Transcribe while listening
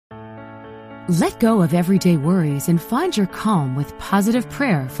Let go of everyday worries and find your calm with positive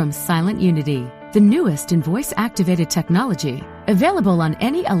prayer from Silent Unity, the newest in voice-activated technology, available on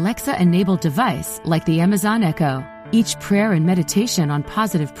any Alexa-enabled device like the Amazon Echo. Each prayer and meditation on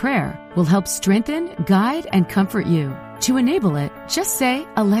positive prayer will help strengthen, guide, and comfort you. To enable it, just say,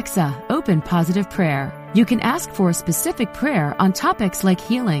 "Alexa, open positive prayer." You can ask for a specific prayer on topics like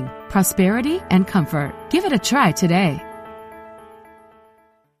healing, prosperity, and comfort. Give it a try today.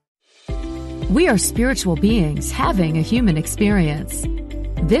 We are spiritual beings having a human experience.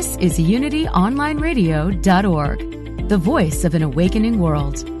 This is UnityOnlineRadio.org, the voice of an awakening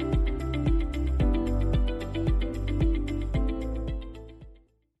world.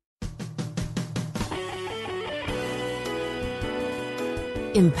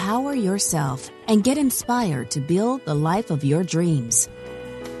 Empower yourself and get inspired to build the life of your dreams.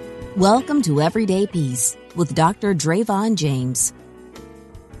 Welcome to Everyday Peace with Dr. Dravon James.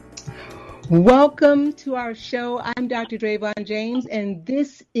 Welcome to our show. I'm Dr. Dravon James, and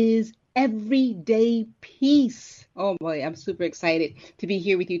this is Everyday Peace. Oh boy, I'm super excited to be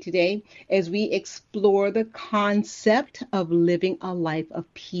here with you today as we explore the concept of living a life of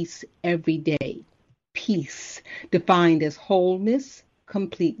peace every day. Peace, defined as wholeness,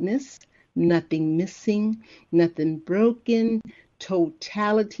 completeness, nothing missing, nothing broken,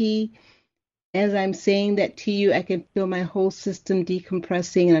 totality. As I'm saying that to you, I can feel my whole system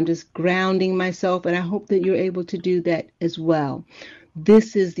decompressing, and I'm just grounding myself, and I hope that you're able to do that as well.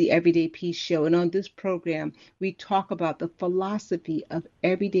 This is the Everyday Peace Show, and on this program, we talk about the philosophy of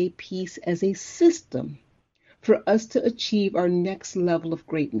everyday peace as a system for us to achieve our next level of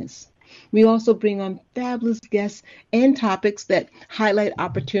greatness. We also bring on fabulous guests and topics that highlight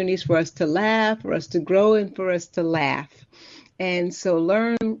opportunities for us to laugh, for us to grow, and for us to laugh. And so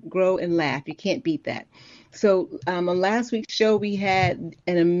learn, grow, and laugh. You can't beat that. So on last week's show, we had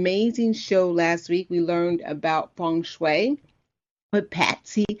an amazing show last week. We learned about feng shui with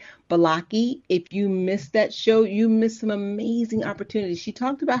Patsy Balaki. If you missed that show, you missed some amazing opportunities. She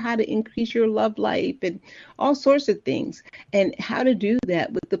talked about how to increase your love life and all sorts of things, and how to do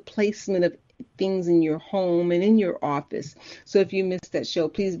that with the placement of things in your home and in your office. So if you missed that show,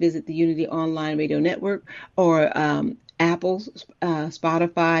 please visit the Unity Online Radio Network or Apple,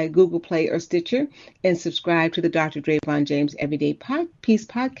 Spotify, Google Play, or Stitcher, and subscribe to the Dr. Dravon James Everyday Peace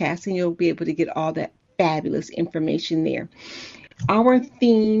Podcast, and you'll be able to get all that fabulous information there. Our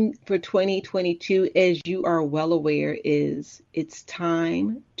theme for 2022, as you are well aware, is it's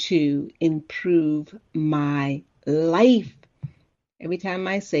time to improve my life. Every time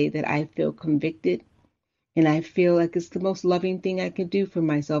I say that, I feel convicted, and I feel like it's the most loving thing I can do for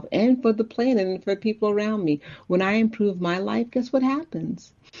myself and for the planet and for people around me. When I improve my life, guess what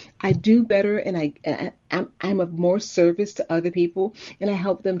happens? I do better, and I'm of more service to other people, and I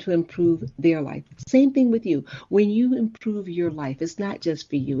help them to improve their life. Same thing with you. When you improve your life, it's not just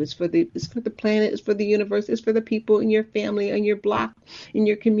for you. It's for the planet. It's for the universe. It's for the people in your family, on your block, in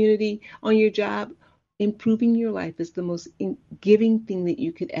your community, on your job. Improving your life is the most giving thing that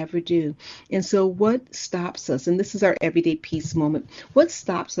you could ever do. And so what stops us, and this is our everyday peace moment, what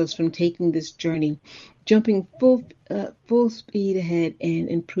stops us from taking this journey, jumping full speed ahead and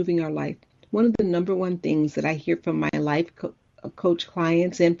improving our life? One of the number one things that I hear from my life coach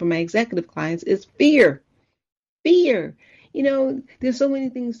clients and from my executive clients is fear. Fear. You know, there's so many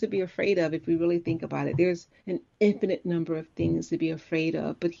things to be afraid of if we really think about it. There's an infinite number of things to be afraid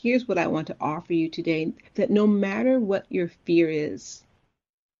of. But here's what I want to offer you today, that no matter what your fear is,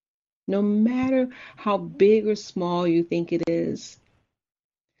 no matter how big or small you think it is,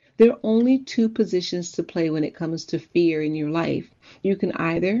 there are only two positions to play when it comes to fear in your life. You can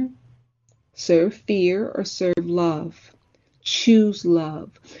either serve fear or serve love. Choose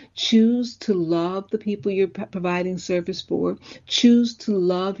love. Choose to love the people you're providing service for. Choose to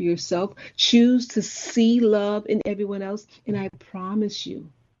love yourself. Choose to see love in everyone else. And I promise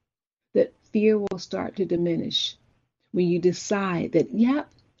you that fear will start to diminish when you decide that, yeah,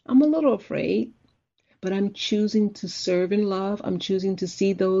 I'm a little afraid, but I'm choosing to serve in love. I'm choosing to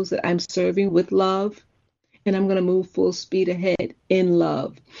see those that I'm serving with love. And I'm going to move full speed ahead in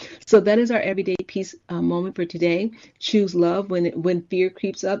love. So that is our everyday peace moment for today. Choose love. When fear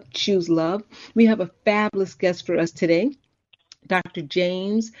creeps up, choose love. We have a fabulous guest for us today. Dr.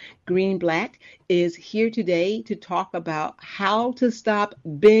 James Greenblatt is here today to talk about how to stop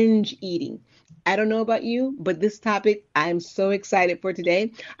binge eating. I don't know about you, but this topic I'm so excited for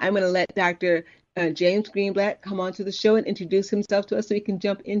today. I'm going to let Dr. James Greenblatt come on to the show and introduce himself to us so we can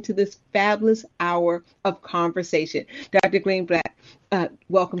jump into this fabulous hour of conversation. Dr. Greenblatt,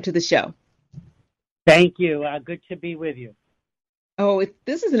 welcome to the show. Thank you. Good to be with you. Oh,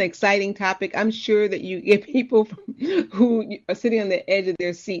 this is an exciting topic. I'm sure that you get people who are sitting on the edge of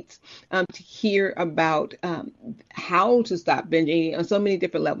their seats to hear about how to stop binge eating on so many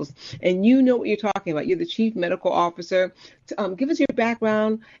different levels. And you know what you're talking about. You're the chief medical officer. Give us your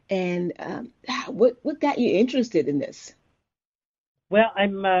background and what got you interested in this? Well,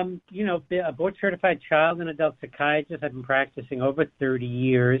 I'm, a board-certified child and adult psychiatrist. I've been practicing over 30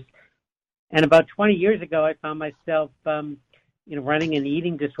 years. And about 20 years ago, I found myself, running an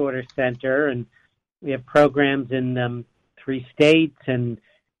eating disorder center. And we have programs in 3 states and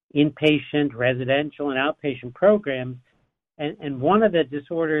inpatient, residential, and outpatient programs. And one of the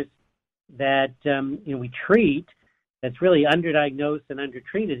disorders that, we treat that's really underdiagnosed and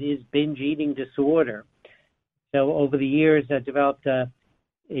undertreated is binge eating disorder. So over the years, I developed a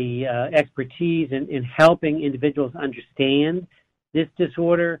expertise in helping individuals understand this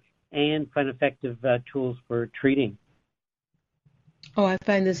disorder and find effective tools for treating. Oh, I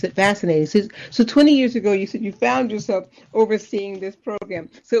find this fascinating. So 20 years ago, you said you found yourself overseeing this program.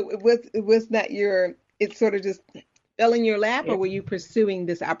 So it was not it sort of just fell in your lap, or were you pursuing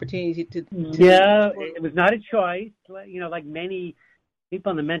this opportunity to Yeah, it was not a choice. Like many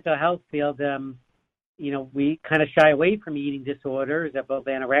people in the mental health field, we kind of shy away from eating disorders, both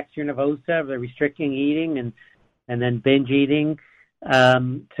anorexia nervosa, the restricting eating, and then binge eating.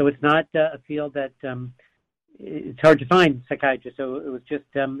 So it's not a field that it's hard to find psychiatrists. So it was just,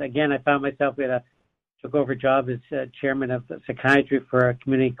 again, I found myself took over a job as chairman of psychiatry for a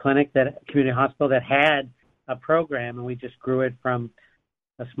community hospital that had a program, and we just grew it from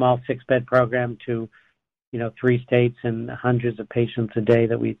a small 6-bed program to, 3 states and hundreds of patients a day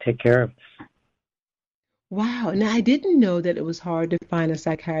that we take care of. Wow. Now, I didn't know that it was hard to find a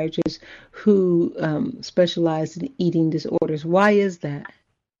psychiatrist who specialized in eating disorders. Why is that?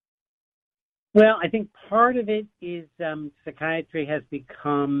 Well, I think part of it is psychiatry has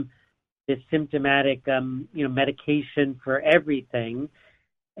become this symptomatic, medication for everything.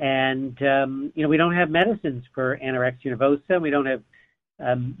 And, we don't have medicines for anorexia nervosa. We don't have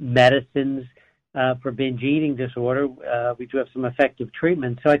medicines for binge eating disorder. We do have some effective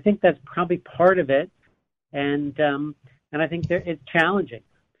treatment. So I think that's probably part of it. And I think it's challenging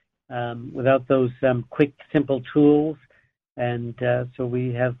without those quick, simple tools. And so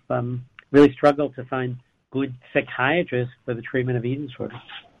we have really struggled to find good psychiatrists for the treatment of eating disorders.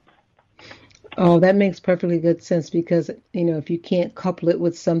 Oh, that makes perfectly good sense because, if you can't couple it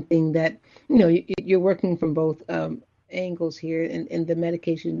with something that, you're working from both angles here, and the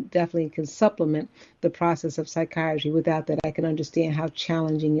medication definitely can supplement the process of psychiatry. Without that, I can understand how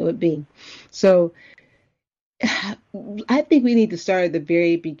challenging it would be. So I think we need to start at the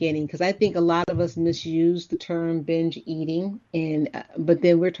very beginning because I think a lot of us misuse the term binge eating, but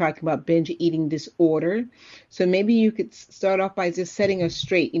then we're talking about binge eating disorder. So maybe you could start off by just setting us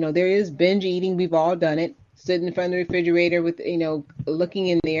straight. There is binge eating. We've all done it. Sitting in front of the refrigerator with, looking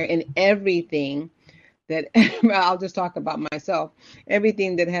in there, and everything that I'll just talk about myself.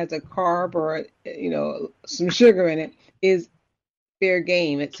 Everything that has a carb or, some sugar in it is fair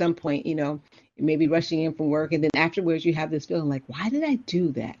game at some point, maybe rushing in from work, and then afterwards you have this feeling like, why did I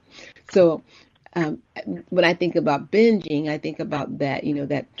do that? So when I think about binging, I think about that,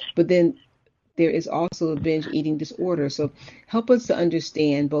 but then there is also a binge eating disorder. So help us to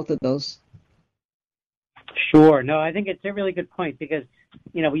understand both of those. Sure. No, I think it's a really good point because,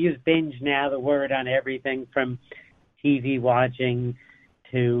 we use binge now, the word, on everything from TV watching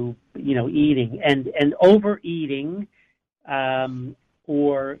to, eating and overeating,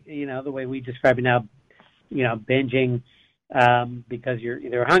 or, the way we describe it now, binging because you're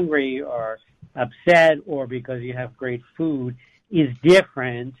either hungry or upset or because you have great food is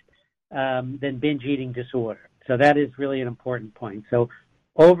different than binge eating disorder. So that is really an important point. So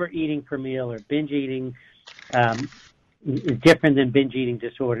overeating per meal or binge eating is different than binge eating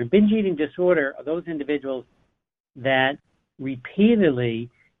disorder. Binge eating disorder are those individuals that repeatedly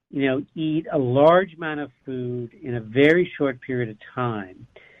eat a large amount of food in a very short period of time.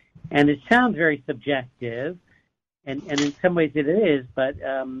 And it sounds very subjective, and in some ways it is, but,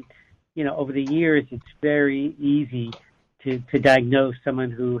 over the years it's very easy to diagnose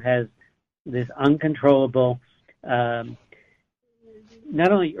someone who has this uncontrollable, not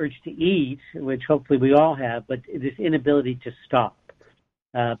only urge to eat, which hopefully we all have, but this inability to stop.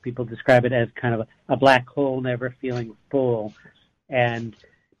 People describe it as kind of a black hole never feeling full. And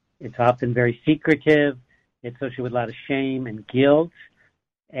it's often very secretive. It's associated with a lot of shame and guilt,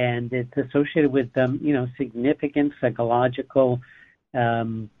 and it's associated with significant psychological,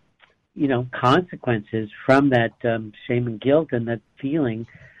 consequences from that shame and guilt and that feeling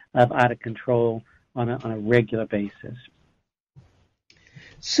of out of control on a regular basis.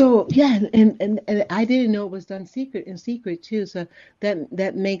 So yeah, and I didn't know it was done in secret too. So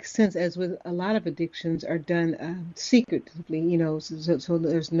that makes sense. As with a lot of addictions, are done secretively. So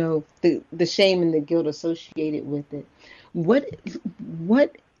there's no the shame and the guilt associated with it. What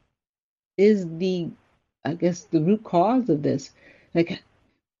what is the, I guess, the root cause of this? Like,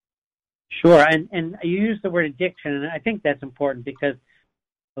 Sure, and you use the word addiction, and I think that's important because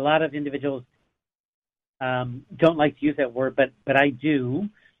a lot of individuals don't like to use that word, but I do,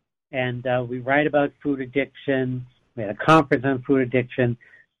 and we write about food addiction. We had a conference on food addiction,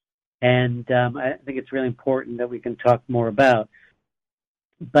 and I think it's really important that we can talk more about.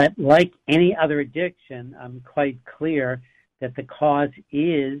 But like any other addiction, I'm quite clear that the cause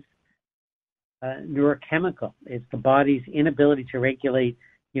is neurochemical. It's the body's inability to regulate,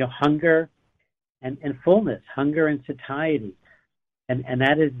 hunger and fullness, hunger and satiety. And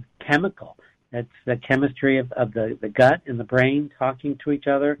that is chemical. That's the chemistry of the gut and the brain talking to each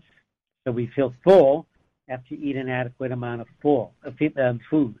other. So we feel full after you eat an adequate amount of food.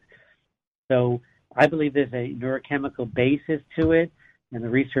 So I believe there's a neurochemical basis to it, and the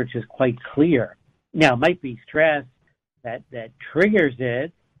research is quite clear. Now, it might be stress that triggers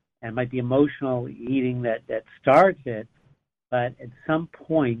it, and it might be emotional eating that starts it, but at some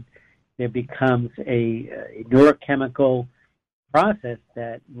point there becomes a neurochemical process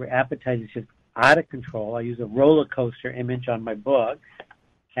that appetite is just out of control. I use a roller coaster image on my book,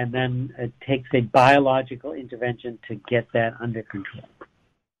 and then it takes a biological intervention to get that under control.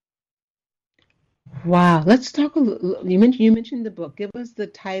 wow, let's talk a little. You mentioned the book. Give us the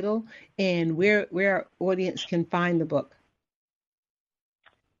title and where our audience can find the book.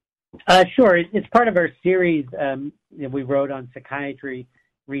 Sure. It's part of our series that we wrote on Psychiatry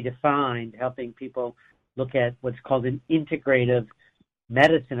Redefined, helping people look at what's called an integrative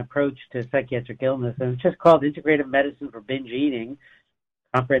medicine approach to psychiatric illness. And it's just called Integrative Medicine for Binge Eating,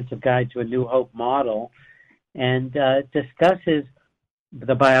 Comprehensive Guide to a New Hope Model. And it discusses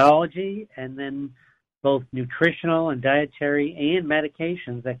the biology and then both nutritional and dietary and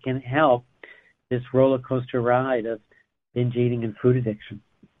medications that can help this roller coaster ride of binge eating and food addiction.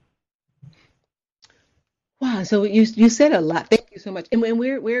 Wow, so you said a lot. Thank you so much. And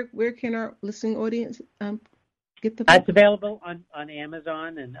where can our listening audience get the book? It's available on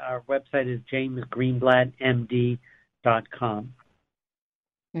Amazon, and our website is jamesgreenblattmd.com.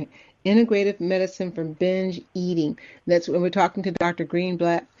 Right. Integrative medicine for binge eating. That's when we're talking to Dr.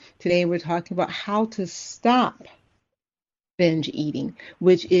 Greenblatt today. We're talking about how to stop binge eating,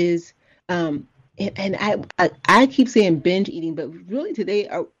 which is, and I keep saying binge eating, but really today,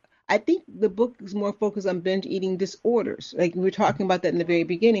 I think the book is more focused on binge eating disorders. Like we were talking about that in the very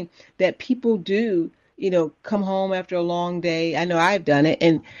beginning, that people do, come home after a long day. I know I've done it,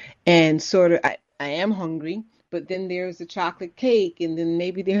 and sort of I am hungry, but then there's a chocolate cake, and then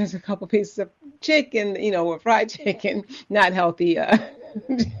maybe there's a couple pieces of chicken, or fried chicken, not healthy,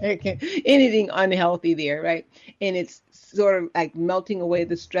 chicken, anything unhealthy there, right? And it's sort of like melting away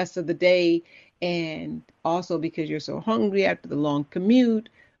the stress of the day, and also because you're so hungry after the long commute.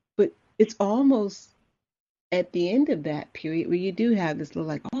 But it's almost at the end of that period where you do have this little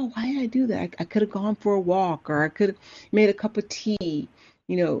like, oh, why did I do that? I could have gone for a walk, or I could have made a cup of tea,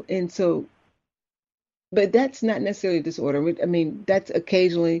 and so, but that's not necessarily a disorder. I mean, that's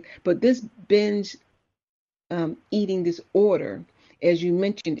occasionally, but this binge eating disorder, as you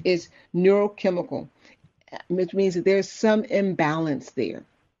mentioned, is neurochemical, which means that there's some imbalance there.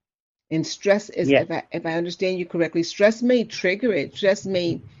 And stress is, Yes. if I understand you correctly, stress may trigger it. Stress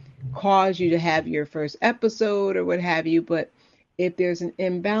may cause you to have your first episode or what have you. But if there's an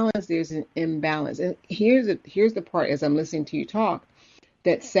imbalance, there's an imbalance. And here's the part, as I'm listening to you talk,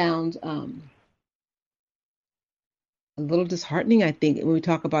 that sounds a little disheartening, I think, when we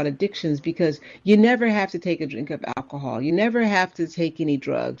talk about addictions, because you never have to take a drink of alcohol. You never have to take any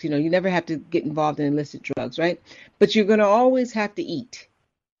drugs. You never have to get involved in illicit drugs, right? But you're going to always have to eat,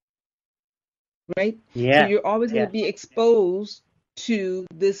 right? So Yeah. you're always going to be exposed to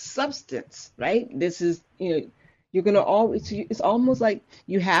this substance, right? This is, you're going to always, it's almost like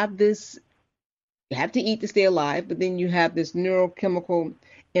you have this, you have to eat to stay alive, but then you have this neurochemical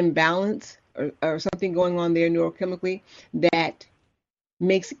imbalance or something going on there neurochemically that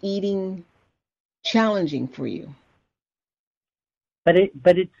makes eating challenging for you. But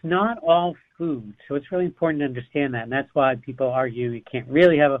it's not all food, so it's really important to understand that, and that's why people argue you can't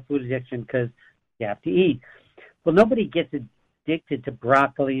really have a food addiction because you have to eat. Well, nobody gets addicted to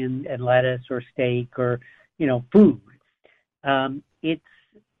broccoli and lettuce or steak or food. It's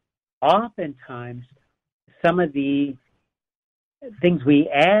oftentimes some of the things we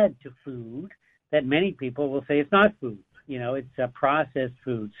add to food that many people will say it's not food. It's a processed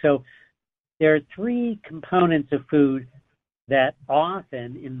food. So there are three components of food that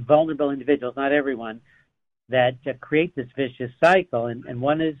often in vulnerable individuals, not everyone, that create this vicious cycle. And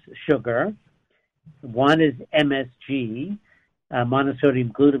one is sugar, one is MSG,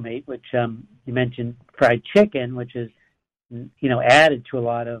 monosodium glutamate, which you mentioned fried chicken, which is, added to a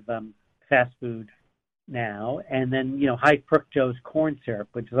lot of fast food now, and then, high fructose corn syrup,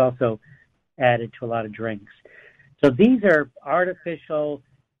 which is also added to a lot of drinks. So these are artificial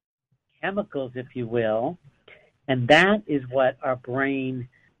chemicals, if you will, and that is what our brain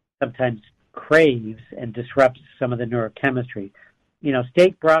sometimes craves and disrupts some of the neurochemistry.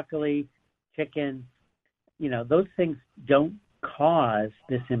 Steak, broccoli, chicken, those things don't cause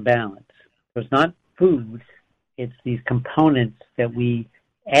this imbalance. So it's not food, it's these components that we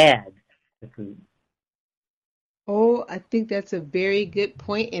add to food. Oh, I think that's a very good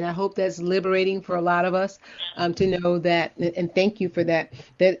point, and I hope that's liberating for a lot of us to know that. And thank you for that.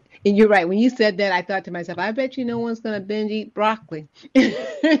 And you're right. When you said that, I thought to myself, I bet you no one's going to binge eat broccoli.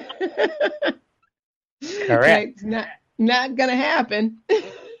 Correct. Right? It's not going to happen.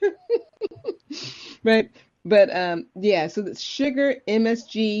 Right. But yeah. So the sugar,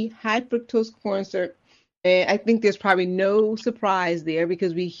 MSG, high fructose corn syrup. And I think there's probably no surprise there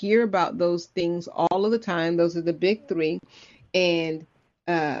because we hear about those things all of the time. Those are the big three. And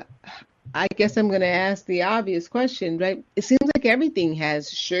uh, I guess I'm going to ask the obvious question, right? It seems like everything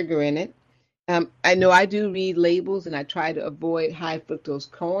has sugar in it. I know I do read labels and I try to avoid high fructose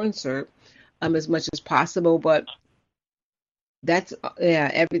corn syrup as much as possible, but that's,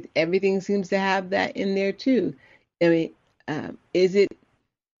 yeah, everything seems to have that in there too. I mean, is it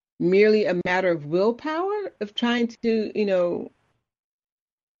merely a matter of willpower of trying to,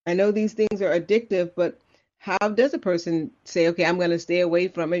 I know these things are addictive, but how does a person say, okay, I'm going to stay away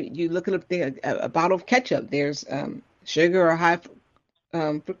from it? You look at a bottle of ketchup, there's sugar or high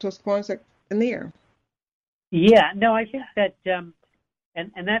fructose corn syrup in there. Yeah, no, I think that,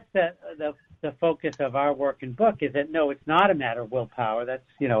 and that's the focus of our work and book is that, no, it's not a matter of willpower. That's,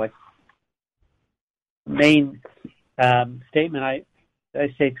 a main statement I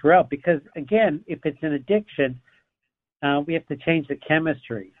say throughout, because again, if it's an addiction, we have to change the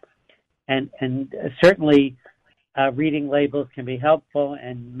chemistry, and certainly reading labels can be helpful,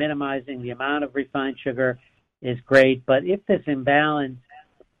 and minimizing the amount of refined sugar is great. But if this imbalance,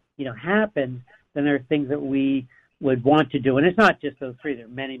 happens, then there are things that we would want to do, and it's not just those three. There are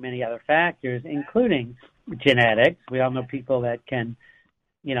many, many other factors, including genetics. We all know people that can,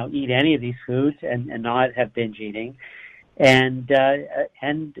 eat any of these foods and not have binge eating. And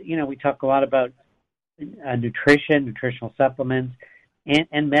we talk a lot about nutrition, nutritional supplements,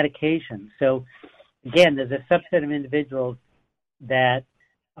 and medication. So again, there's a subset of individuals that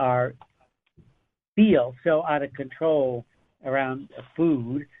feel so out of control around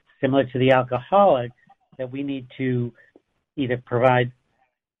food, similar to the alcoholic, that we need to either provide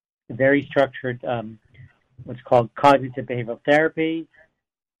very structured what's called cognitive behavioral therapy,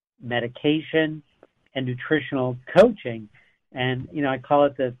 medication, and nutritional coaching. And, I call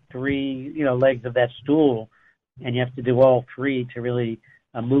it the three, legs of that stool. And you have to do all three to really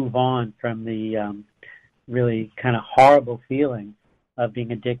move on from the really kind of horrible feeling of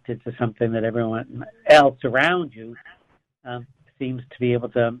being addicted to something that everyone else around you seems to be able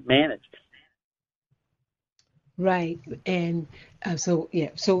to manage. Right. And so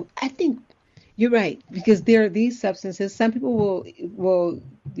I think you're right, because there are these substances. Some people will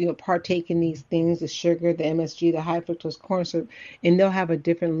partake in these things, the sugar, the MSG, the high fructose corn syrup, and they'll have a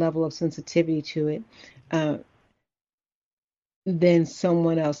different level of sensitivity to it than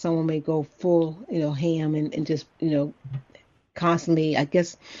someone else. Someone may go full, ham and just, constantly. I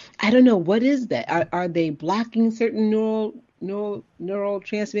guess I don't know, what is that. Are they blocking certain neural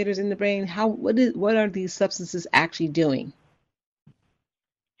transmitters in the brain? What are these substances actually doing?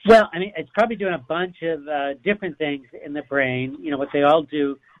 Well, I mean, it's probably doing a bunch of different things in the brain. What they all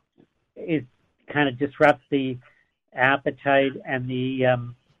do is kind of disrupt the appetite and the,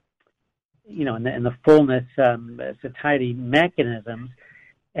 and the fullness satiety mechanisms,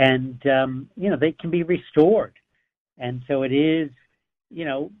 and they can be restored. And so it is,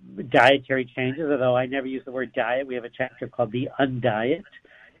 dietary changes. Although I never use the word diet, we have a chapter called the Undiet,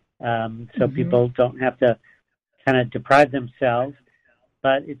 so people don't have to kind of deprive themselves.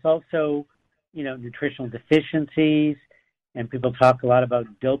 But it's also, nutritional deficiencies, and people talk a lot about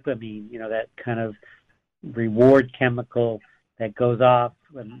dopamine, that kind of reward chemical that goes off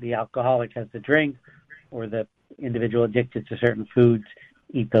when the alcoholic has the drink or the individual addicted to certain foods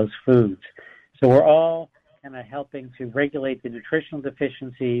eat those foods. So we're all kind of helping to regulate the nutritional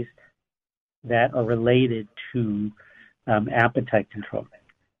deficiencies that are related to appetite control.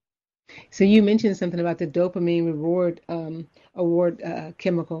 So you mentioned something about the dopamine award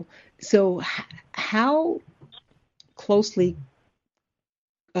chemical. So how closely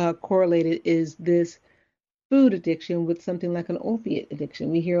correlated is this food addiction with something like an opiate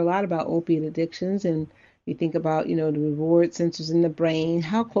addiction? We hear a lot about opiate addictions, and we think about, the reward centers in the brain.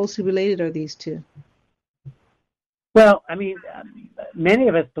 How closely related are these two? Well, I mean, many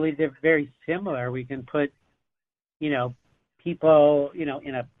of us believe they're very similar. We can put, people, in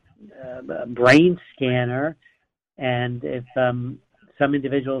a brain scanner, and if some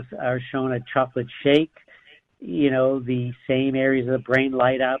individuals are shown a chocolate shake, the same areas of the brain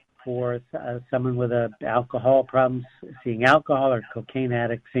light up for someone with alcohol problems seeing alcohol, or cocaine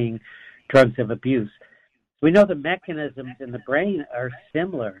addict seeing drugs of abuse. We know the mechanisms in the brain are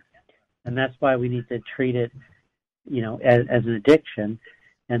similar, and that's why we need to treat it, as an addiction.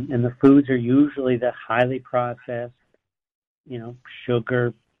 And the foods are usually the highly processed,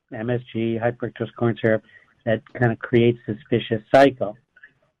 sugar, MSG, high fructose corn syrup, that kind of creates this vicious cycle.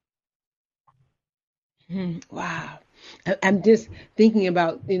 Wow. I'm just thinking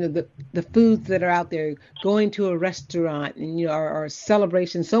about, the foods that are out there, going to a restaurant and, our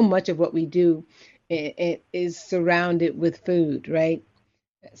celebration. So much of what we do it is surrounded with food, right?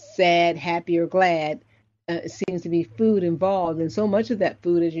 Sad, happy, or glad. It seems to be food involved. And so much of that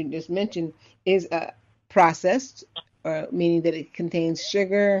food, as you just mentioned, is processed, meaning that it contains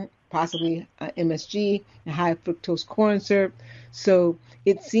sugar, possibly MSG, and high fructose corn syrup. So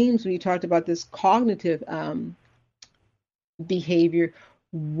it seems, when you talked about this cognitive behavior,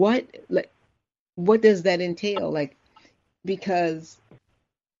 what does that entail? Because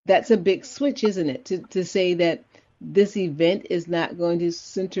that's a big switch, isn't it? To say that this event is not going to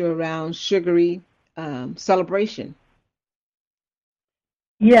center around sugary celebration.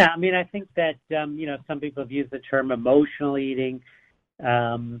 Yeah, I mean, I think that some people have used the term emotional eating,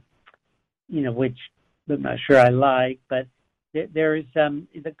 which I'm not sure I like, but there is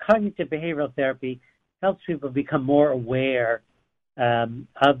the cognitive behavioral therapy helps people become more aware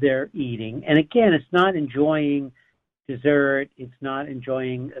of their eating. And again, it's not enjoying dessert. It's not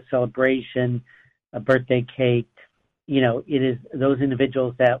enjoying a celebration, a birthday cake. It is those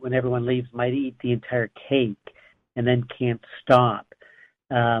individuals that when everyone leaves might eat the entire cake and then can't stop.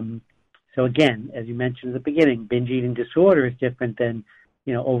 So again, as you mentioned at the beginning, binge eating disorder is different than,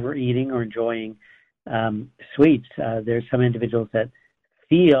 overeating or enjoying sweets. There's some individuals that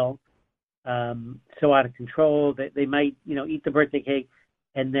feel so out of control that they might, eat the birthday cake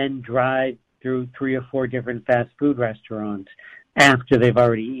and then drive through 3 or 4 different fast food restaurants after they've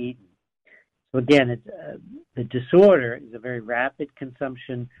already eaten. So again, it's, the disorder is a very rapid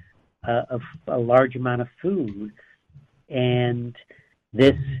consumption of a large amount of food, and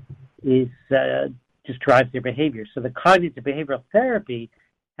this is just drives their behavior. So the cognitive behavioral therapy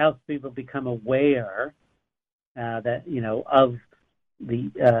helps people become aware that of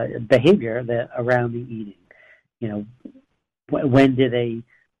the behavior that around the eating. When do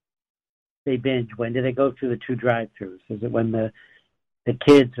they binge? When do they go through the 2 drive-thrus? Is it when the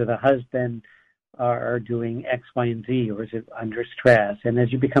kids or the husband are doing X, Y, and Z, or is it under stress? And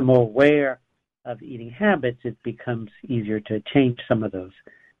as you become more aware of eating habits, it becomes easier to change some of those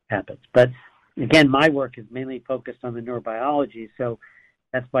habits. But again, my work is mainly focused on the neurobiology, so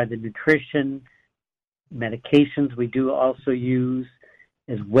that's why the nutrition, medications we do also use,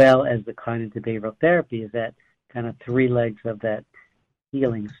 as well as the cognitive behavioral therapy, is that kind of 3 legs of that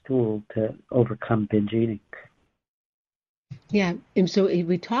healing stool to overcome binge eating. Yeah, and so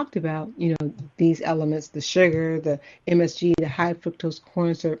we talked about, these elements, the sugar, the MSG, the high fructose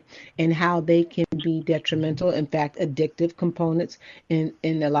corn syrup, and how they can be detrimental, in fact, addictive components in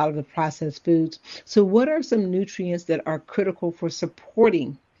a lot of the processed foods. So what are some nutrients that are critical for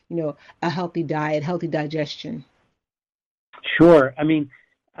supporting, a healthy diet, healthy digestion? Sure. I mean,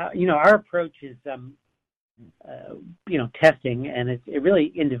 our approach is, testing, and it's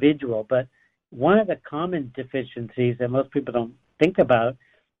really individual, but one of the common deficiencies that most people don't think about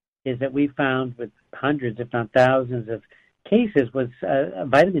is that we found with hundreds, if not thousands, of cases was a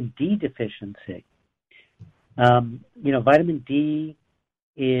vitamin D deficiency. Vitamin D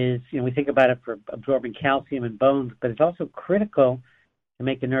is, we think about it for absorbing calcium in bones, but it's also critical to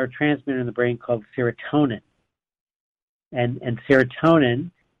make a neurotransmitter in the brain called serotonin. And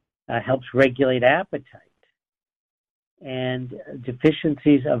serotonin helps regulate appetite. And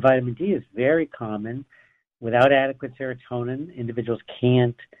deficiencies of vitamin D is very common. Without adequate serotonin, individuals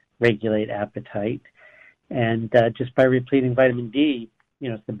can't regulate appetite. And just by repleting vitamin D,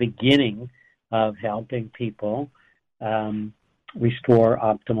 it's the beginning of helping people restore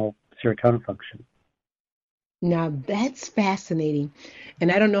optimal serotonin function. Now that's fascinating.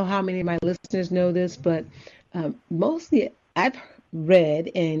 And I don't know how many of my listeners know this, but mostly I've read,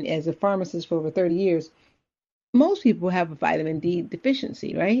 and as a pharmacist for over 30 years, most people have a vitamin D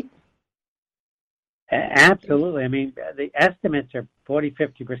deficiency, right? Absolutely. I mean, the estimates are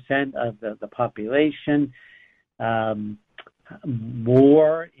 40-50% of the population, um,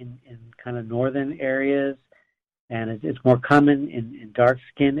 more in kind of northern areas, and it's more common in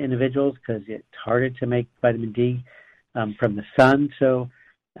dark-skinned individuals because it's harder to make vitamin D from the sun. So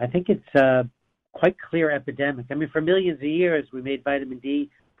I think it's a quite clear epidemic. I mean, for millions of years, we made vitamin D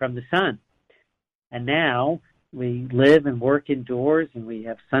from the sun, and now we live and work indoors, and we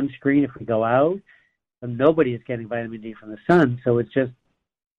have sunscreen if we go out. And nobody is getting vitamin D from the sun, so it's just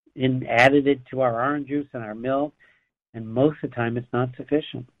added it to our orange juice and our milk, and most of the time it's not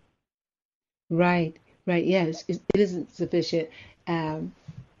sufficient. Right, right. Yes, it isn't sufficient. Um,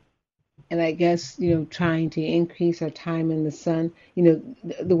 and I guess, trying to increase our time in the sun,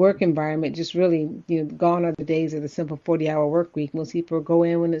 the work environment just really, gone are the days of the simple 40-hour work week. Most people go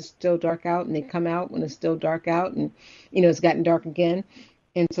in when it's still dark out and they come out when it's still dark out and, it's gotten dark again.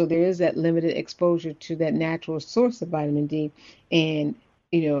 And so there is that limited exposure to that natural source of vitamin D. And,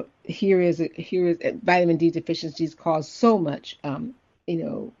 here is vitamin D deficiencies cause so much,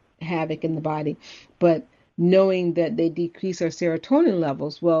 havoc in the body. But knowing that they decrease our serotonin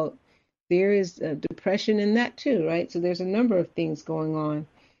levels, well, there is depression in that too, right? So there's a number of things going on.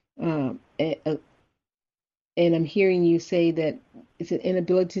 And I'm hearing you say that it's an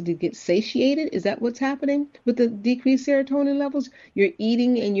inability to get satiated. Is that what's happening with the decreased serotonin levels? You're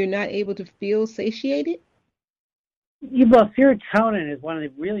eating and you're not able to feel satiated? Well, serotonin is one of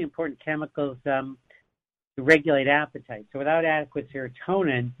the really important chemicals to regulate appetite. So without adequate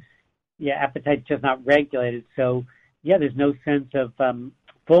serotonin, appetite's just not regulated. So, there's no sense of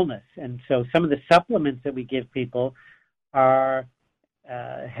fullness. And so some of the supplements that we give people are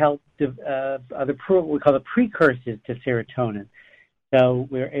what we call the precursors to serotonin. So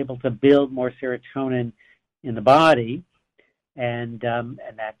we're able to build more serotonin in the body, and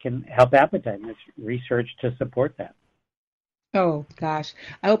that can help appetite. And there's research to support that. Oh gosh,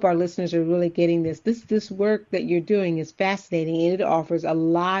 I hope our listeners are really getting this. This work that you're doing is fascinating, and it offers a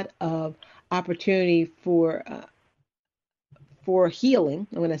lot of opportunity for healing.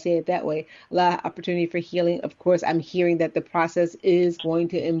 I'm going to say it that way. A lot of opportunity for healing. Of course, I'm hearing that the process is going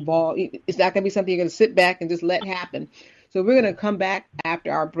to involve, it's not going to be something you're going to sit back and just let happen. So we're going to come back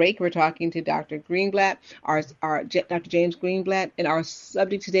after our break. We're talking to Dr. Greenblatt, our Dr. James Greenblatt, and our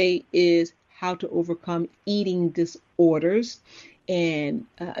subject today is how to overcome eating disorders and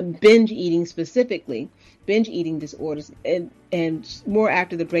binge eating specifically, binge eating disorders, and more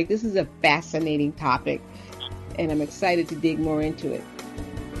after the break. This is a fascinating topic, and I'm excited to dig more into it.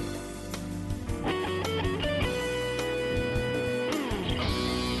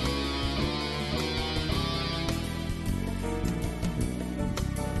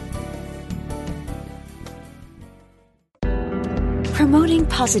 Promoting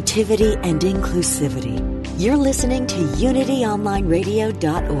positivity and inclusivity. You're listening to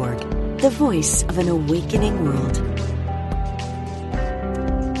UnityOnlineRadio.org, the voice of an awakening world.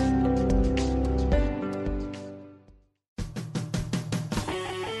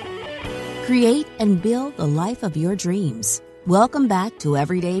 Create and build the life of your dreams. Welcome back to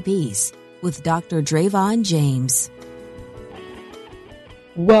Everyday Peace with Dr. Dravon James.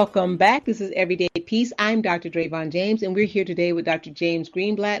 Welcome back. This is Everyday Peace. I'm Dr. Dravon James, and we're here today with Dr. James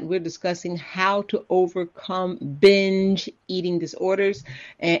Greenblatt, and we're discussing how to overcome binge eating disorders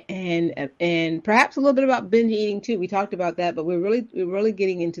and perhaps a little bit about binge eating too. We talked about that, but we're really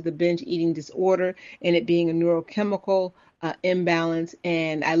getting into the binge eating disorder and it being a neurochemical imbalance.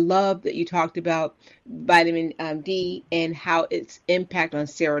 And I love that you talked about vitamin D and how its impact on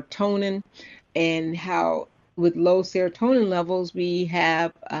serotonin, and how with low serotonin levels we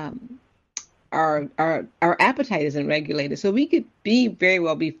have our appetite isn't regulated. So we could very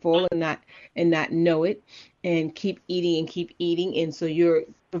well be full and not know it, and keep eating. And so you're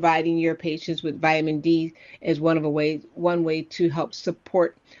providing your patients with vitamin D as one way to help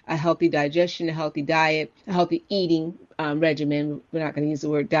support a healthy digestion, a healthy diet, a healthy eating regimen. We're not going to use the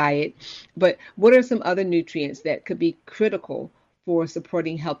word diet, but what are some other nutrients that could be critical for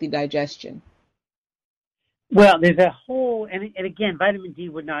supporting healthy digestion? Well, there's a whole, and again, vitamin D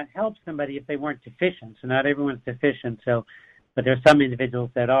would not help somebody if they weren't deficient. So not everyone's deficient. But there are some individuals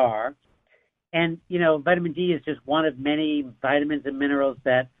that are. And, vitamin D is just one of many vitamins and minerals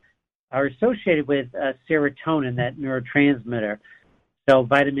that are associated with serotonin, that neurotransmitter. So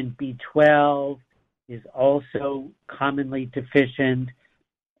vitamin B12 is also commonly deficient.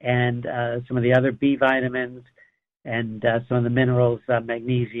 and some of the other B vitamins, and some of the minerals,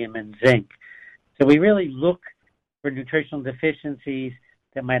 magnesium and zinc. So we really look for nutritional deficiencies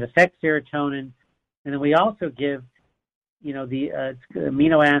that might affect serotonin, and then we also give, the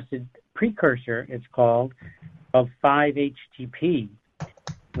amino acid precursor, it's called 5-HTP,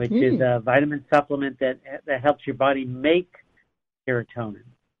 which is a vitamin supplement that helps your body make serotonin.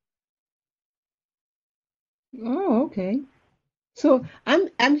 Oh, okay. So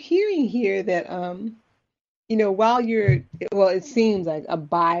I'm hearing here that it seems like a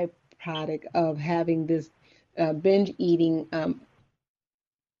byproduct of having this binge eating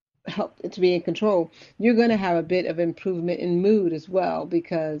help to be in control, you're going to have a bit of improvement in mood as well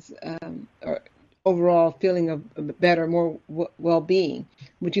because or overall feeling of better, more well-being.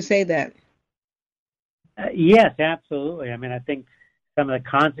 Would you say that? Yes, absolutely. I mean, I think some of the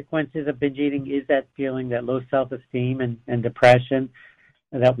consequences of binge eating is that feeling, that low self-esteem and depression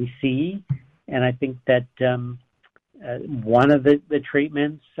that we see. And I think that one of the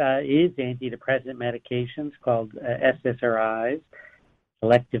treatments is antidepressant medications called SSRIs,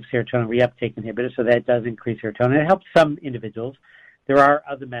 selective serotonin reuptake inhibitors. So that does increase serotonin. It helps some individuals. There are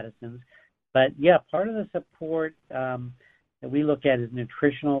other medicines. But, yeah, part of the support that we look at is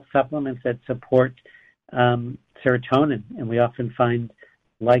nutritional supplements that support serotonin. And we often find,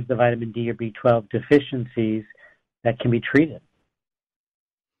 like the vitamin D or B12 deficiencies, that can be treated.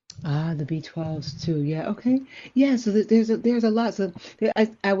 Ah, the B12s too. Yeah. Okay. Yeah. So there's a lot. So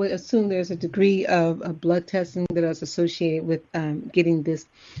I would assume there's a degree of blood testing that is associated with getting this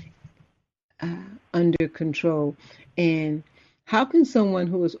under control. And how can someone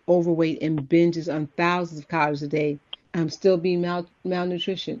who is overweight and binges on thousands of calories a day still be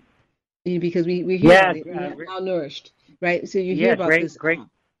malnutrition? Because we hear about it, malnourished, right? So you hear about this. Great.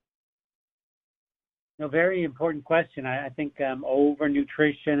 No, very important question. I think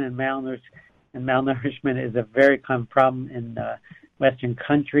overnutrition and malnourishment is a very common problem in Western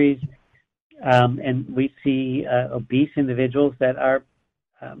countries, and we see obese individuals that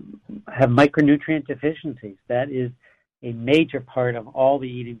have micronutrient deficiencies. That is a major part of all the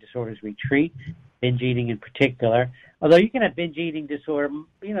eating disorders we treat, binge eating in particular. Although you can have binge eating disorder,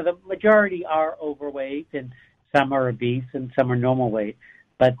 the majority are overweight, and some are obese, and some are normal weight,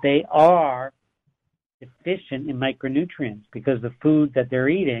 but they are deficient in micronutrients because the food that they're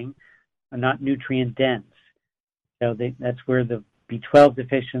eating are not nutrient dense. So that's where the B12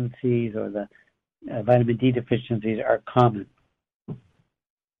 deficiencies or the vitamin D deficiencies are common.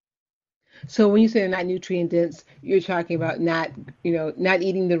 So when you say not nutrient dense, you're talking about not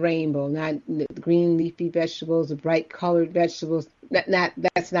eating the rainbow, not the green leafy vegetables, the bright colored vegetables.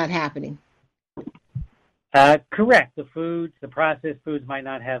 That's not happening. Correct. The processed foods might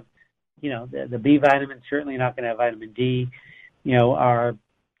not have, the B vitamins, certainly not going to have vitamin D. Our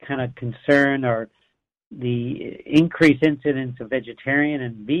kind of concern or the increased incidence of vegetarian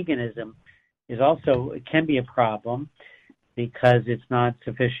and veganism it can be a problem because it's not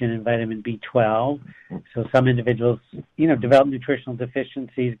sufficient in vitamin B12. So some individuals, develop nutritional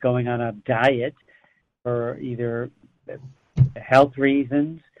deficiencies going on a diet for either health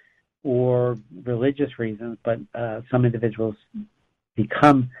reasons or religious reasons, but some individuals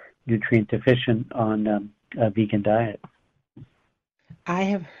become nutrient deficient on a vegan diet. I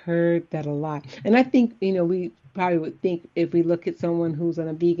have heard that a lot. And I think, we probably would think if we look at someone who's on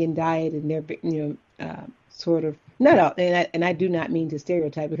a vegan diet and they're, sort of, not all, and I do not mean to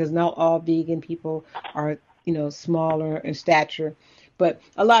stereotype because not all vegan people are, smaller in stature. But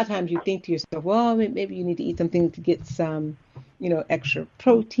a lot of times you think to yourself, well, maybe you need to eat something to get some, extra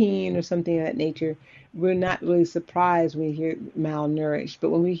protein or something of that nature. We're not really surprised when we hear malnourished.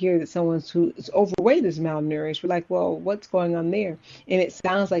 But when we hear that someone who is overweight is malnourished, we're like, well, what's going on there? And it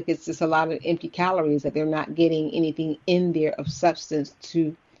sounds like it's just a lot of empty calories, that they're not getting anything in there of substance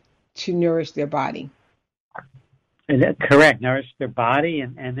to nourish their body. And that's correct. Nourish their body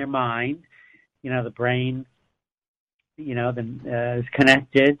and their mind. The brain, is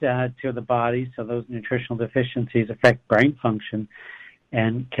connected to the body. So those nutritional deficiencies affect brain function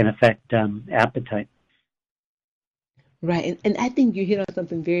and can affect appetite. Right. And I think you hit on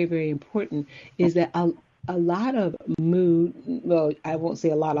something very, very important, is that a lot of mood, well, I won't say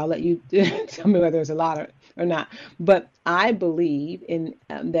a lot. I'll let you tell me whether it's a lot or not. But I believe in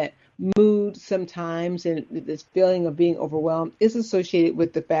that mood sometimes and this feeling of being overwhelmed is associated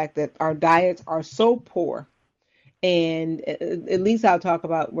with the fact that our diets are so poor. And at least I'll talk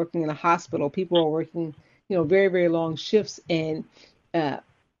about working in a hospital. People are working, very, very long shifts, and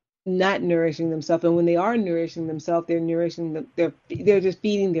not nourishing themselves, and when they are nourishing themselves, they're nourishing them. They're just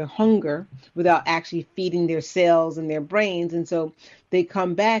feeding their hunger without actually feeding their cells and their brains, and so they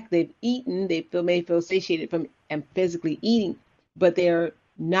come back. They've eaten. May feel satiated from and physically eating, but they're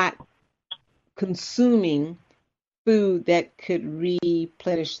not consuming food that could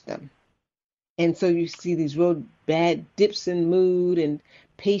replenish them. And so you see these real bad dips in mood and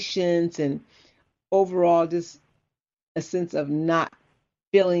patience and overall just a sense of not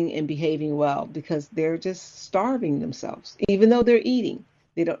feeling and behaving well because they're just starving themselves, even though they're eating.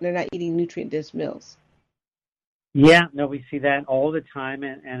 They're not eating nutrient-dense meals. Yeah, no, we see that all the time,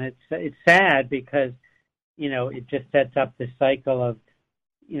 and it's sad because, it just sets up this cycle of,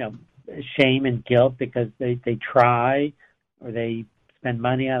 shame and guilt because they try or they spend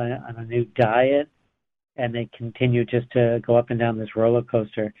money on a new diet and they continue just to go up and down this roller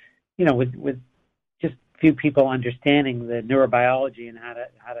coaster, with just few people understanding the neurobiology and how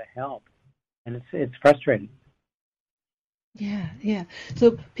to help, and it's frustrating. Yeah.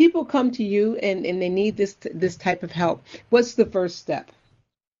 So people come to you and they need this type of help. What's the first step?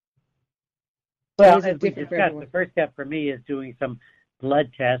 Well, as we discussed, the first step for me is doing some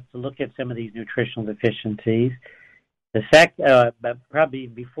blood tests to look at some of these nutritional deficiencies. But probably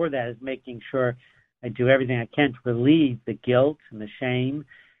before that is making sure I do everything I can to relieve the guilt and the shame,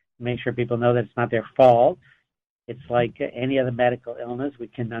 make sure people know that it's not their fault. It's like any other medical illness. We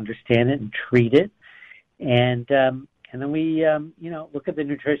can understand it and treat it. And then we, look at the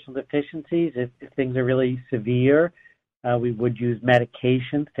nutritional deficiencies. If things are really severe, we would use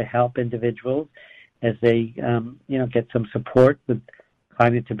medications to help individuals as they, get some support with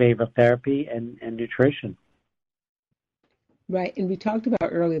cognitive behavioral therapy and nutrition. Right. And we talked about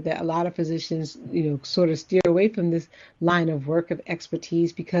earlier that a lot of physicians, sort of steer away from this line of work of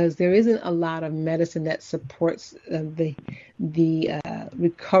expertise because there isn't a lot of medicine that supports the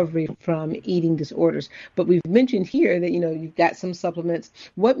recovery from eating disorders. But we've mentioned here that, you've got some supplements.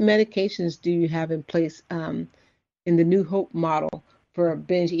 What medications do you have in place in the New Hope model for a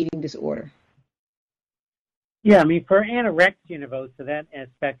binge eating disorder? Yeah, for anorexia nervosa, that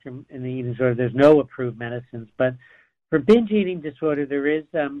spectrum in the eating disorder, there's no approved medicines, but for binge eating disorder, there is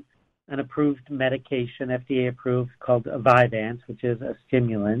an approved medication, FDA approved, called Vyvanse, which is a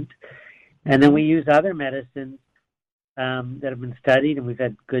stimulant. And then we use other medicines that have been studied, and we've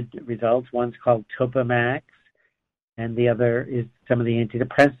had good results. One's called Topamax, and the other is some of the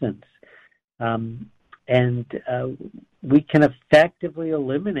antidepressants. We can effectively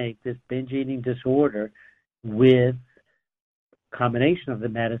eliminate this binge eating disorder with combination of the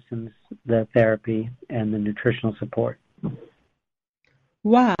medicines, the therapy, and the nutritional support.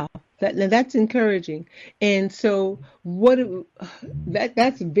 Wow, that's encouraging. And so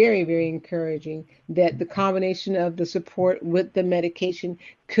that's very, very encouraging that the combination of the support with the medication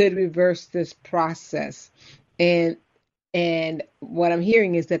could reverse this process. And what I'm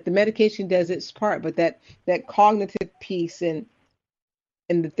hearing is that the medication does its part, but that cognitive piece and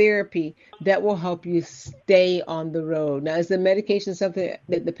the therapy that will help you stay on the road. Now, is the medication something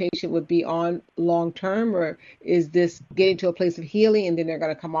that the patient would be on long term, or is this getting to a place of healing and then they're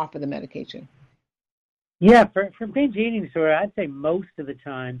going to come off of the medication? Yeah, for binge eating disorder, I'd say most of the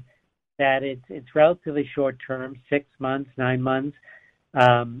time that it's relatively short term, 6 months, 9 months,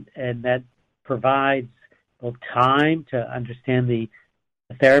 and that provides both time to understand the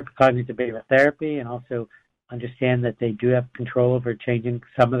therapy, cognitive behavioral therapy, and also understand that they do have control over changing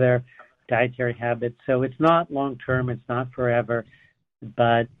some of their dietary habits. So it's not long term, it's not forever,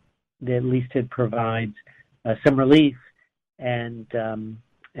 but at least it provides some relief and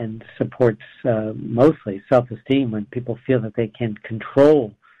supports mostly self-esteem. When people feel that they can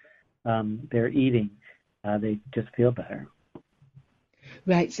control their eating, they just feel better.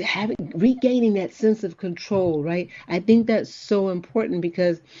 Right. So regaining that sense of control, right? I think that's so important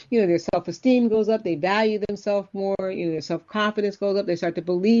because, their self-esteem goes up, they value themselves more, their self-confidence goes up, they start to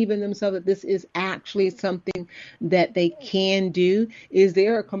believe in themselves that this is actually something that they can do. Is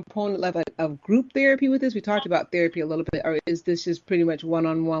there a component of group therapy with this? We talked about therapy a little bit, or is this just pretty much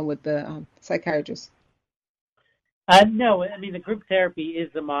one-on-one with the psychiatrist? No, the group therapy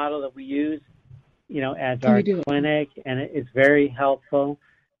is the model that we use at our clinic, and it's very helpful.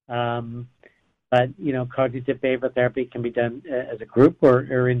 But, cognitive behavioral therapy can be done as a group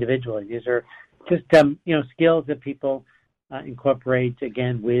or individually. These are just, skills that people incorporate,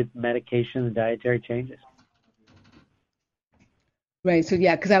 again, with medication and dietary changes. Right. So,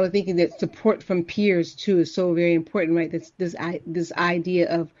 yeah, because I was thinking that support from peers, too, is so very important, right? This idea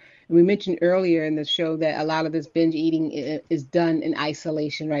of we mentioned earlier in the show that a lot of this binge eating is done in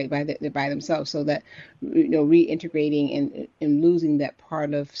isolation, right, by themselves, so that reintegrating and losing that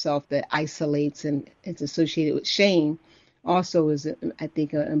part of self that isolates and it's associated with shame also is, I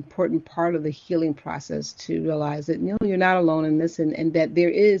think, an important part of the healing process to realize that you're not alone in this, and that there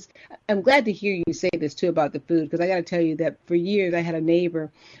is. I'm glad to hear you say this too about the food, because I got to tell you that for years I had a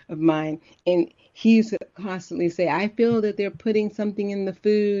neighbor of mine, and he used to constantly say, I feel that they're putting something in the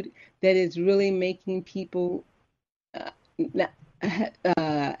food that is really making people lack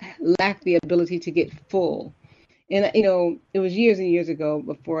the ability to get full. And, it was years and years ago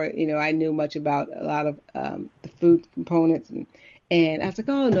before, I knew much about a lot of the food components. And I was like,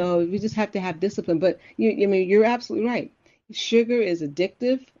 oh, no, we just have to have discipline. But, you're absolutely right. Sugar is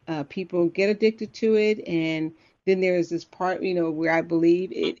addictive. People get addicted to it. And then there's this part, where I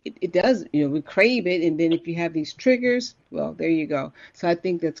believe it does, we crave it. And then if you have these triggers, well, there you go. So I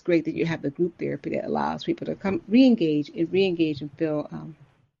think that's great that you have the group therapy that allows people to come re-engage and feel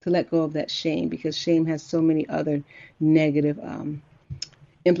to let go of that shame, because shame has so many other negative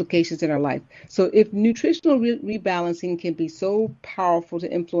implications in our life. So if nutritional rebalancing can be so powerful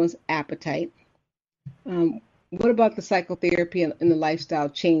to influence appetite, what about the psychotherapy and the lifestyle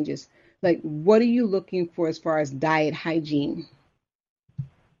changes? Like, what are you looking for as far as diet hygiene?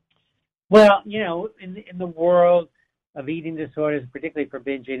 Well, in the world of eating disorders, particularly for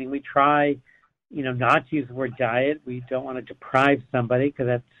binge eating, we try not to use the word diet. We don't want to deprive somebody, because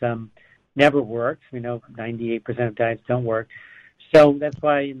that's never works. We know 98% of diets don't work. So that's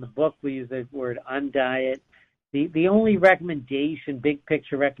why in the book we use the word undiet. The only recommendation, big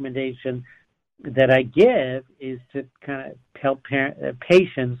picture recommendation that I give is to kind of help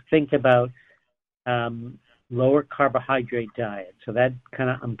patients think about lower carbohydrate diet. So that kind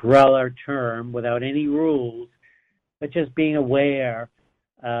of umbrella term without any rules, but just being aware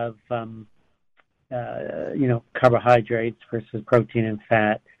of carbohydrates versus protein and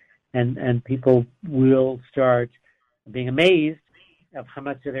fat, and people will start being amazed of how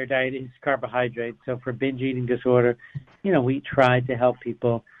much of their diet is carbohydrates. So for binge eating disorder, we try to help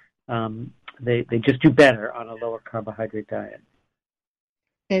people. They just do better on a lower carbohydrate diet.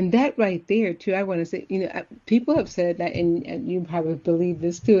 And that right there too, I want to say, people have said that, and you probably believe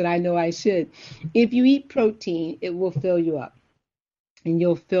this too, and I know I should. If you eat protein, it will fill you up, and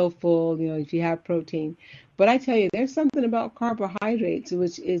you'll feel full, if you have protein. But I tell you, there's something about carbohydrates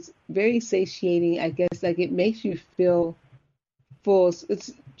which is very satiating. I guess, like, it makes you feel full.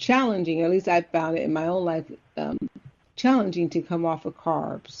 It's challenging, or at least I found it in my own life, challenging to come off of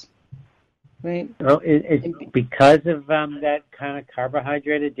carbs, right? Well, it's because of that kind of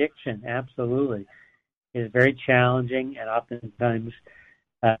carbohydrate addiction. Absolutely. It's very challenging, and oftentimes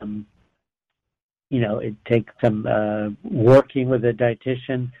it takes some working with a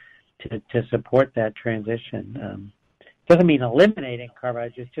dietitian to support that transition. Doesn't mean eliminating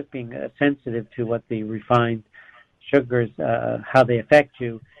carbohydrates, just being sensitive to what the refined sugars, how they affect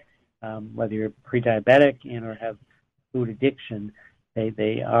you, whether you're pre-diabetic and or have food addiction.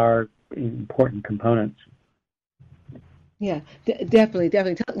 They are important components. Yeah, definitely.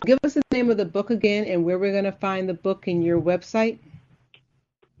 Give us the name of the book again, and where we're going to find the book in your website.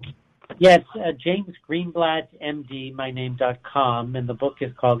 Yes, James Greenblatt, MD, myname.com, and the book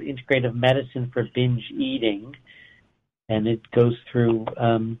is called Integrative Medicine for Binge Eating, and it goes through,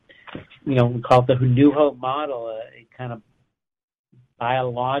 we call it the Hunuho model, a kind of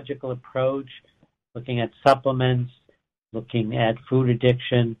biological approach, looking at supplements, looking at food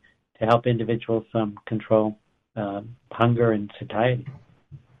addiction to help individuals control hunger and satiety.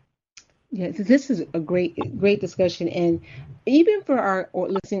 Yeah, so this is a great discussion, and even for our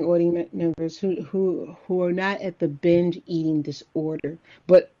listening audience members who are not at the binge eating disorder,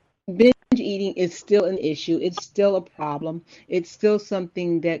 but binge eating is still an issue. It's still a problem. It's still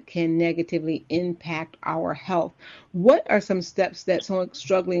something that can negatively impact our health. What are some steps that someone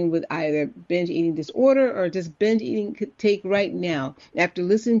struggling with either binge eating disorder or just binge eating could take right now after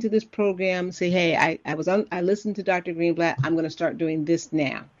listening to this program? Say, hey, I listened to Dr. Greenblatt. I'm going to start doing this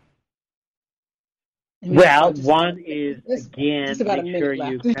now. Well, one is, again, just about make sure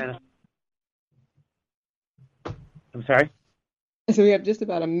you kind of... I'm sorry? So we have just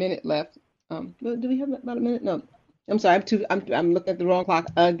about a minute left. Do we have about a minute? No. I'm sorry. I'm looking at the wrong clock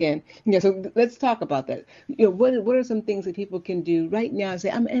again. Yeah. So let's talk about that. What are some things that people can do right now?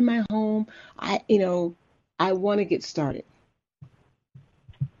 Say, I'm in my home. I want to get started.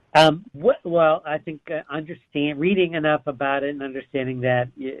 Well, I think reading enough about it and understanding that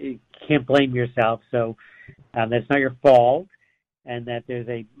you can't blame yourself. So that's not your fault, and that there's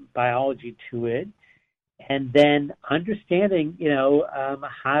a biology to it. and then understanding,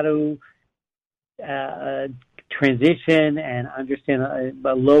 how to transition and understand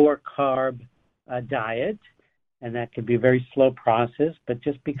a lower carb diet, and that could be a very slow process, but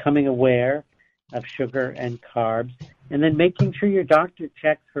just becoming aware of sugar and carbs, and then making sure your doctor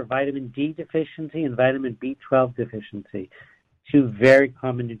checks for vitamin D deficiency and vitamin B12 deficiency, two very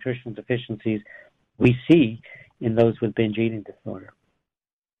common nutritional deficiencies we see in those with binge eating disorder.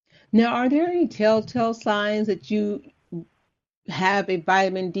 Now, are there any telltale signs that you have a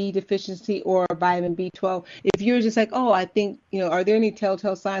vitamin D deficiency or a vitamin B12? If you're just like, oh, I think, are there any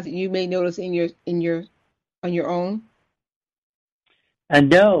telltale signs that you may notice on your own?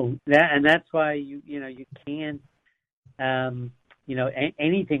 No, that's why you can't,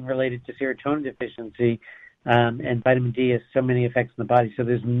 anything related to serotonin deficiency and vitamin D has so many effects in the body. So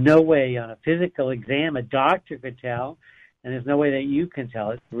there's no way on a physical exam a doctor could tell, and there's no way that you can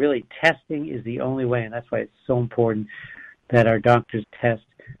tell. It's really testing is the only way, and that's why it's so important that our doctors test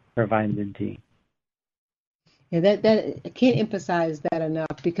for vitamin D. Yeah, that I can't emphasize that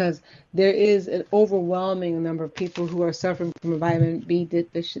enough, because there is an overwhelming number of people who are suffering from a vitamin B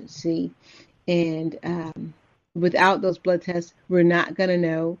deficiency, and without those blood tests, we're not going to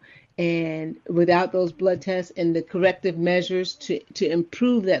know. And without those blood tests and the corrective measures to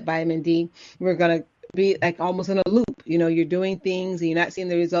improve that vitamin D, we're going to be like almost in a loop. You're doing things and you're not seeing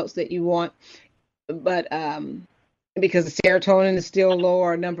the results that you want, but because the serotonin is still low,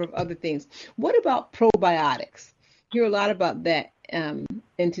 or a number of other things. What about probiotics? Hear a lot about that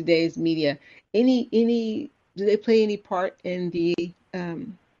in today's media. Do they play any part in the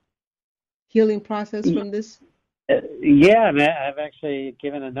healing process from this? Yeah, I mean, I've actually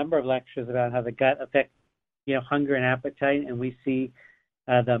given a number of lectures about how the gut affects, hunger and appetite, and we see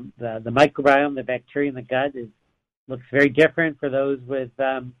the microbiome, the bacteria in the gut, looks very different for those with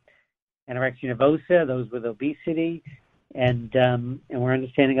anorexia nervosa, those with obesity, and we're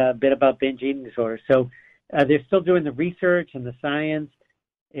understanding a bit about binge eating disorder. So they're still doing the research, and the science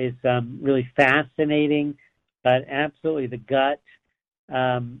is really fascinating, but absolutely the gut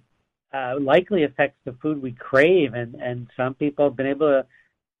likely affects the food we crave, and some people have been able to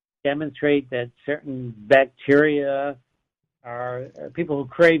demonstrate that certain bacteria people who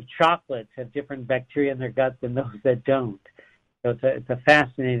crave chocolates have different bacteria in their gut than those that don't. So it's a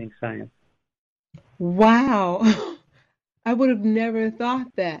fascinating science. Wow. I would have never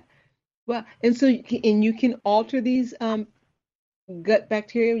thought that. Well, and you can alter these gut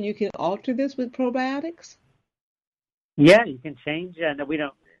bacteria, you can alter this with probiotics? Yeah, you can change. We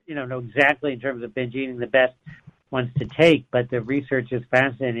don't know exactly in terms of binge eating the best ones to take, but the research is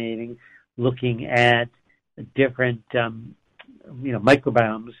fascinating, looking at different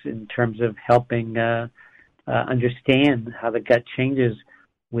microbiomes in terms of helping understand how the gut changes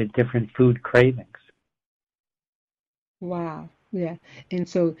with different food cravings. Wow. Yeah. And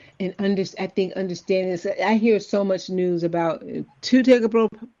so, I think understanding this, I hear so much news about to take a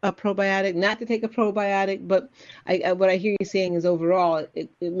probiotic, not to take a probiotic, but what I hear you saying is overall, it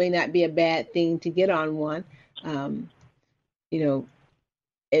may not be a bad thing to get on one.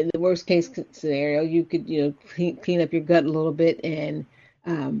 In the worst case scenario, you could, clean up your gut a little bit and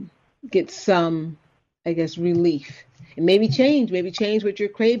get some, I guess, relief. And maybe change what you're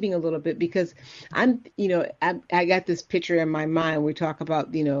craving a little bit, because I got this picture in my mind. We talk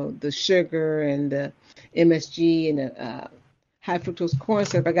about, the sugar and the MSG and the high fructose corn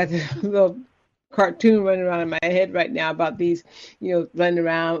syrup. I got this little cartoon running around in my head right now about these, running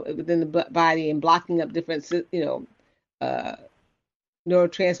around within the body and blocking up different,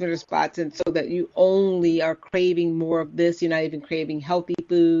 neurotransmitter spots, and so that you only are craving more of this. You're not even craving healthy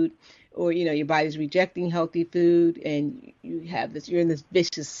food, or your body's rejecting healthy food, and you're in this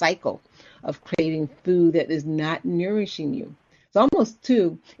vicious cycle of craving food that is not nourishing you. It's almost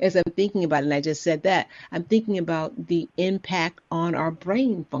too, as I'm thinking about it, and I just said that, I'm thinking about the impact on our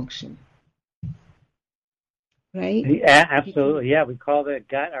brain function. Right? Yeah, absolutely. Yeah, we call the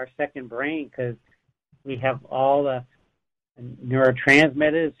gut our second brain, because we have all the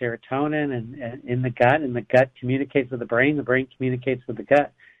neurotransmitters, serotonin, and in the gut, and the gut communicates with the brain communicates with the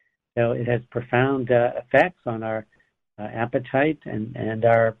gut. So it has profound effects on our appetite and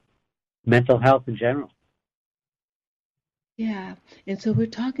our mental health in general. Yeah, and so we're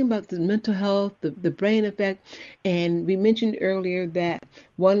talking about the mental health, the brain effect, and we mentioned earlier that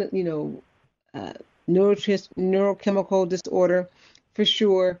one, neurochemical disorder for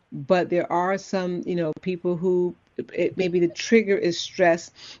sure, but there are some, people who maybe the trigger is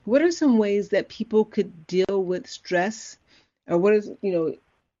stress. What are some ways that people could deal with stress, or what is,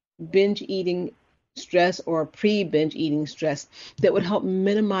 binge eating stress or pre-binge eating stress that would help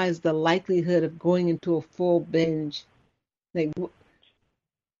minimize the likelihood of going into a full binge? Like,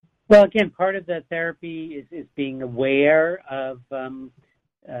 Well, again, part of the therapy is being aware of, the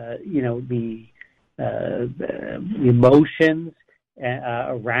emotions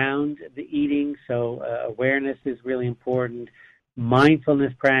around the eating. So awareness is really important.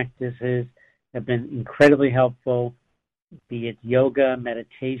 Mindfulness practices have been incredibly helpful, be it yoga,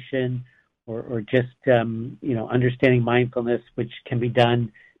 meditation, or just, understanding mindfulness, which can be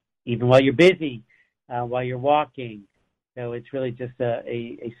done even while you're busy, while you're walking. So it's really just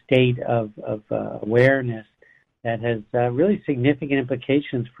a state of awareness that has really significant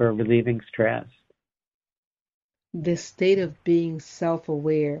implications for relieving stress. this state of being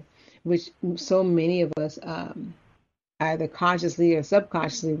self-aware, which so many of us either consciously or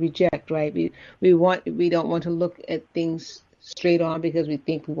subconsciously reject, right? We don't want to look at things straight on because we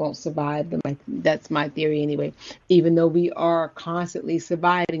think we won't survive them. That's my theory anyway. Even though we are constantly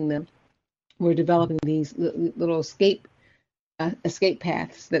surviving them, we're developing these little escape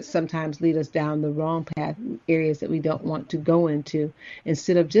paths that sometimes lead us down the wrong path, areas that we don't want to go into,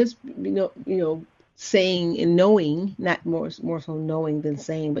 instead of just saying and knowing, not more so knowing than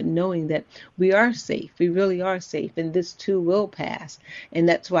saying, but knowing that we are safe. We really are safe, and this too will pass. And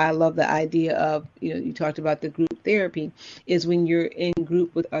that's why I love the idea of, you talked about the group therapy, is when you're in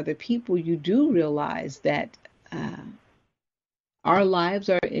group with other people, you do realize that our lives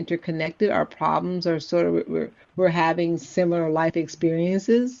are interconnected. Our problems are sort of, we're having similar life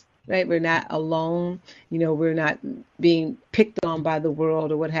experiences, right? We're not alone. We're not being picked on by the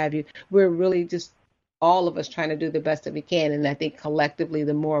world or what have you. We're really just all of us trying to do the best that we can. And I think collectively,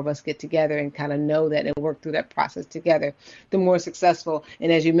 the more of us get together and kind of know that and work through that process together, the more successful.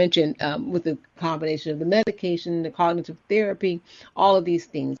 And as you mentioned, with the combination of the medication, the cognitive therapy, all of these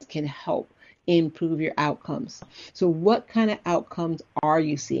things can help improve your outcomes. So what kind of outcomes are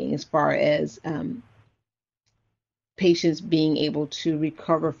you seeing as far as patients being able to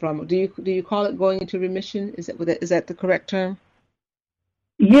recover from? Do you call it going into remission? Is that the correct term?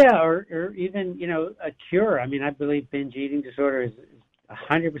 Yeah, or even a cure. I mean, I believe binge eating disorder is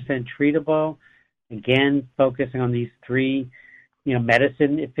 100% treatable. Again, focusing on these three,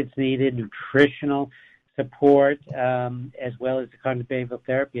 medicine if it's needed, nutritional support, as well as the cognitive behavioral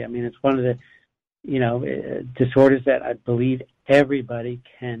therapy. I mean, it's one of the disorders that I believe everybody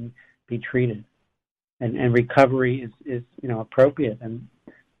can be treated, and recovery is appropriate. And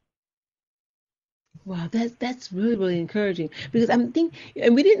wow, that's really, really encouraging, because I'm thinking,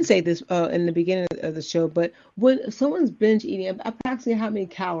 and we didn't say this in the beginning of the show, but when someone's binge eating, approximately how many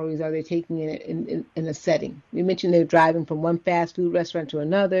calories are they taking in a setting? You mentioned they're driving from one fast food restaurant to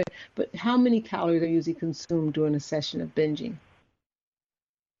another, but how many calories are usually consumed during a session of binging?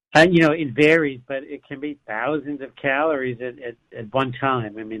 It varies, but it can be thousands of calories at one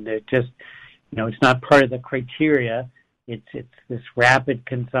time. I mean, they're just, it's not part of the criteria. It's this rapid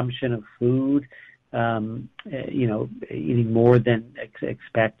consumption of food, eating more than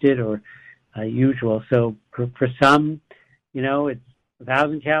expected or usual. So for some, it's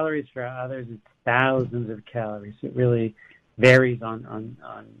 1,000 calories. For others, it's thousands of calories. It really varies on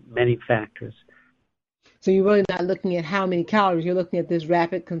many factors. So you're really not looking at how many calories. You're looking at this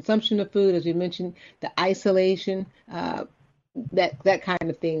rapid consumption of food, as we mentioned, the isolation, that kind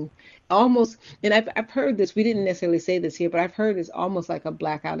of thing. Almost, and I've heard this. We didn't necessarily say this here, but I've heard it's almost like a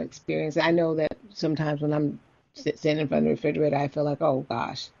blackout experience. I know that sometimes when I'm sitting in front of the refrigerator, I feel like, oh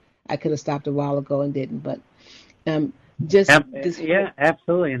gosh, I could have stopped a while ago and didn't. But yeah,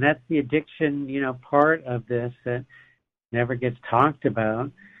 absolutely, and that's the addiction, part of this that never gets talked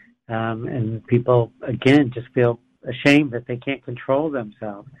about. And people, again, just feel ashamed that they can't control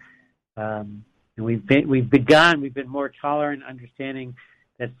themselves. And we've been more tolerant, understanding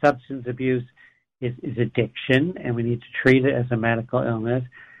that substance abuse is addiction, and we need to treat it as a medical illness.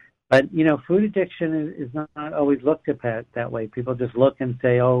 But, food addiction is not always looked at that way. People just look and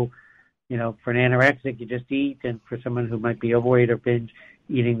say, oh, for an anorexic, you just eat, and for someone who might be overweight or binge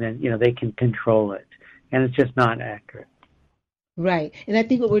eating, then, they can control it. And it's just not accurate. Right. And I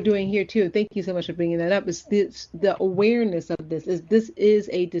think what we're doing here too, thank you so much for bringing that up, is the awareness of this is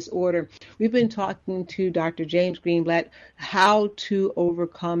a disorder. We've been talking to Dr. James Greenblatt, how to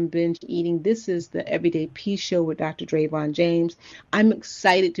overcome binge eating. This is the Everyday Peace Show with Dr. Dravon James. I'm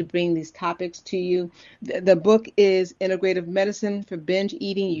excited to bring these topics to you. The book is Integrative Medicine for Binge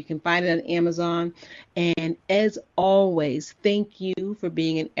Eating. You can find it on Amazon. And as always, thank you for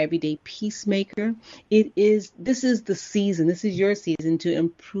being an everyday peacemaker. This is the season. This is your season to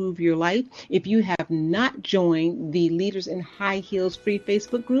improve your life. If you have not joined the Leaders in High Heels free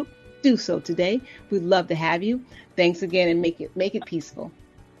Facebook group, do so today. We'd love to have you. Thanks again, and make it peaceful.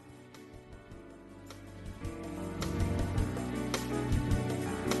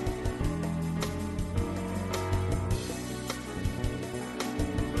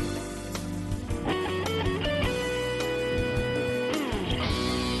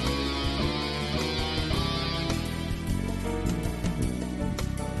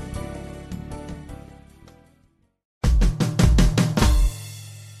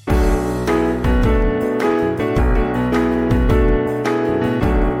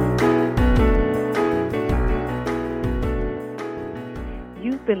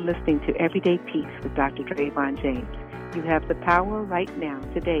 Been listening to Everyday Peace with Dr. Dravon James. You have the power right now,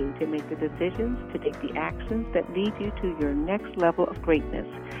 today, to make the decisions, to take the actions that lead you to your next level of greatness.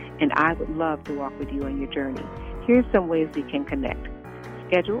 And I would love to walk with you on your journey. Here's some ways we can connect.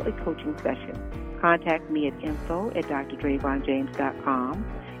 Schedule a coaching session. Contact me at info@drdravonjames.com.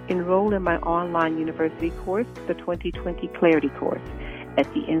 Enroll in my online university course, the 2020 Clarity course,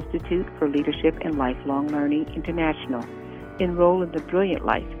 at the Institute for Leadership and Lifelong Learning International. Enroll in the Brilliant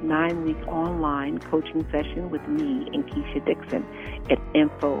Life 9-week online coaching session with me and Keisha Dixon at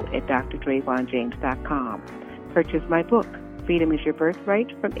info@drdravonjames.com. Purchase my book, Freedom is Your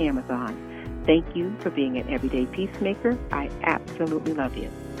Birthright, from Amazon. Thank you for being an everyday peacemaker. I absolutely love you.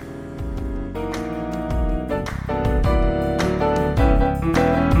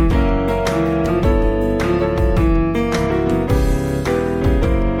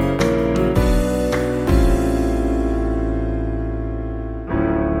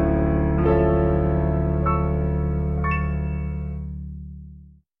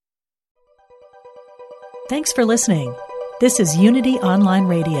 Thanks for listening. This is Unity Online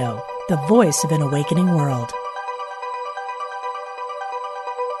Radio, the voice of an awakening world.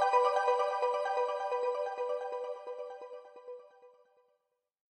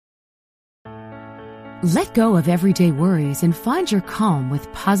 Let go of everyday worries and find your calm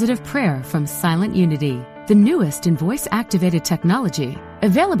with positive prayer from Silent Unity, the newest in voice-activated technology,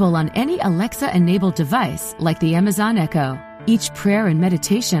 available on any Alexa-enabled device like the Amazon Echo. Each prayer and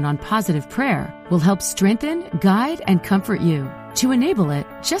meditation on positive prayer will help strengthen, guide, and comfort you. To enable it,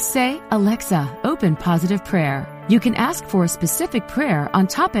 just say, "Alexa, open positive prayer." You can ask for a specific prayer on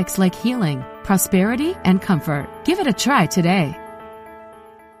topics like healing, prosperity, and comfort. Give it a try today.